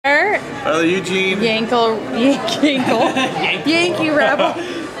Brother Eugene. Yankee Rebel.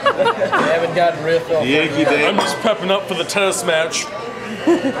 I haven't gotten riff off. Yankee Day. I'm just prepping up for the tennis match.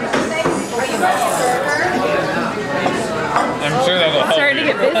 I'm sure that'll help. Starting to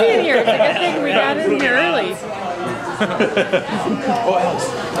get busy in here. It's a good thing we got in here early.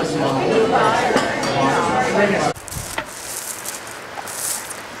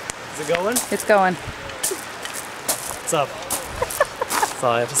 Is it going? It's going. What's up? That's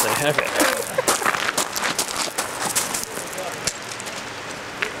all I have to say. Okay.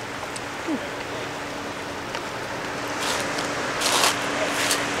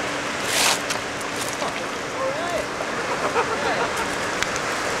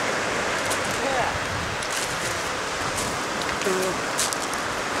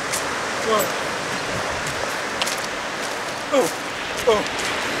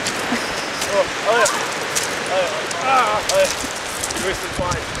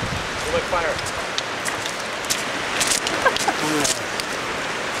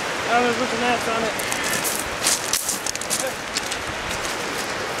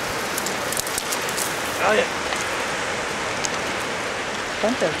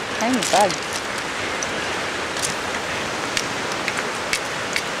 Bunch of tiny bugs.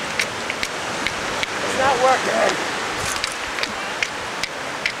 It's not working.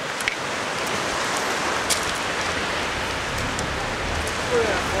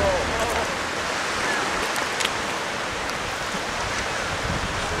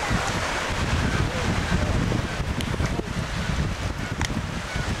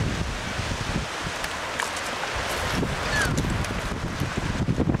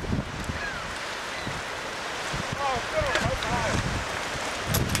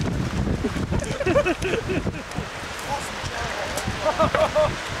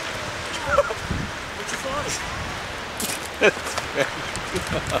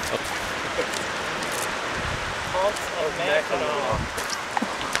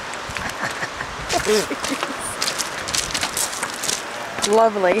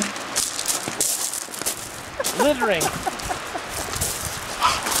 Lovely. Littering.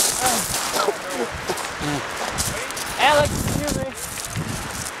 Alex, excuse me.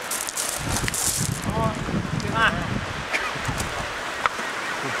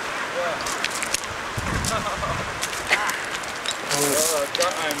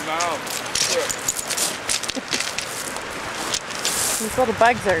 Got my mouth. These little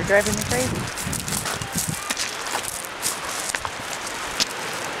bugs are driving me crazy.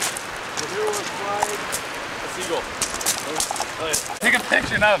 Take a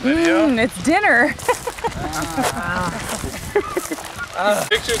picture, not a video. It's dinner.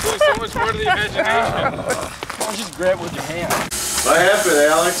 Pictures do so much more to the imagination. I'll just grab it with your hand. What happened,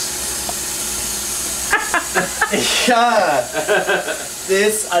 Alex? Yeah.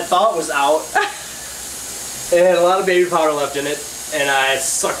 This I thought was out. It had a lot of baby powder left in it, and I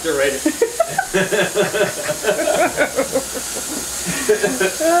sucked it right in.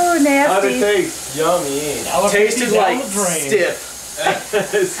 Oh, nasty. How'd it taste? Yummy. Tasted like stiff.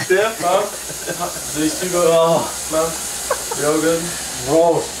 Stiff, huh? These two go. Oh, no. Real good.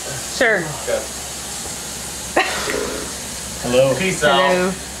 Roll. Sure. Okay. Hello. Peace Hello.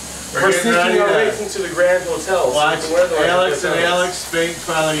 out. We're sneaking our way into the Grand Hotel. Watch So we can wear Alex and tennis. Alex spank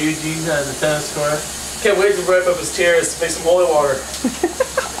Father Eugene on the tennis court. Can't wait to wipe up his tears. Make some holy water.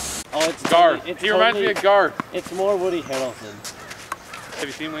 Oh, it's Garth. It's He reminds me of Garth. It's more Woody Harrelson. Have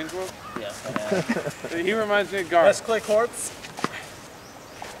you seen Wayne's World? Yes, I have. He reminds me of Garth. Best clay courts.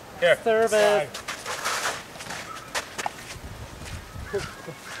 Here. Service.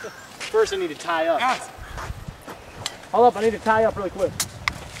 First, I need to tie up. Yes. Hold up, I need to tie up really quick.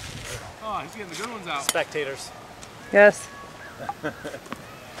 Oh, he's getting the good ones out. Spectators. Yes.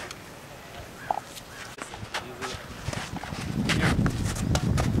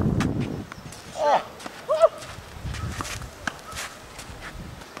 Oh.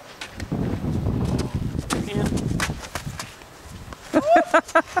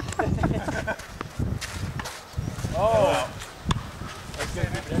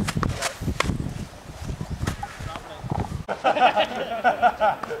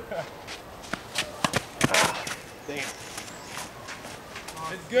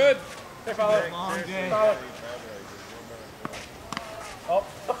 It's good. Hey, follow. Long day. Follow. Oh.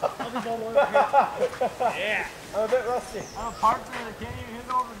 Yeah. I'm a bit rusty. I'm a partner that can't even hit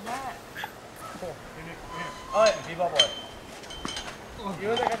over that. Oh, yeah, keep up, boy. You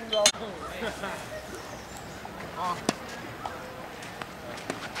know that got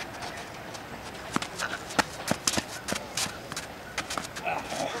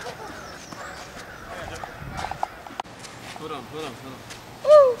Hold on.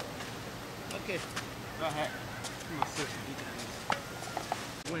 Woo! Okay. Go ahead. I'm gonna sit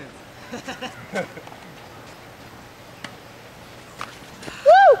and win.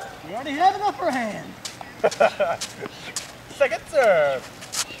 We already have an upper hand. Second serve.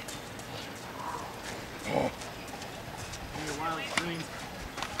 Wild swings.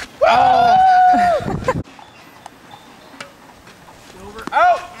 Over.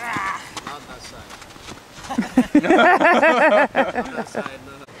 Out! Not that side. Not that side,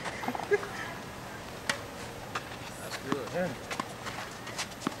 no. That's good.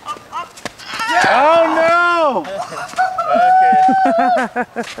 Oh no!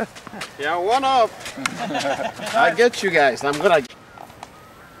 Okay. Yeah, one up. I get you guys. I'm gonna.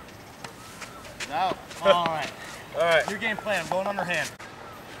 Out. All right. All right. Your game plan. I'm going underhand.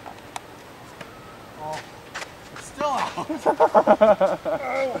 Oh, it's still out.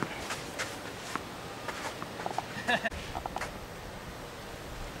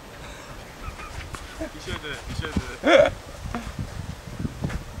 You should do it. You should do it.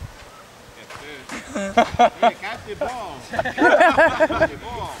 Hey, catch the ball. Catch the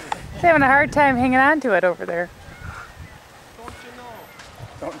ball. He's having a hard time hanging on to it over there. Don't you know?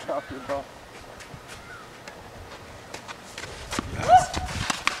 Don't drop your ball.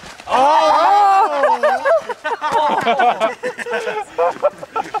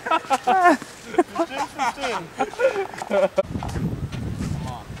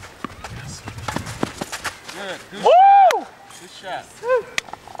 Good. Good shot. Good shot.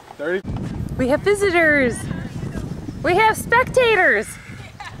 30. We have visitors. We have spectators. No,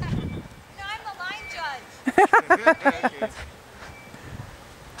 I'm the line judge. Okay.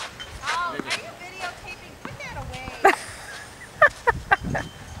 Oh, are you videotaping? Put that away.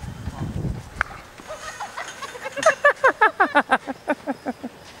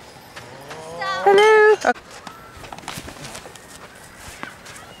 Stop.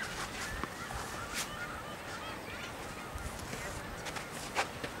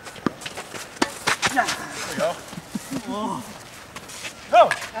 Hello.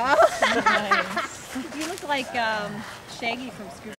 You look like Shaggy from Scooby.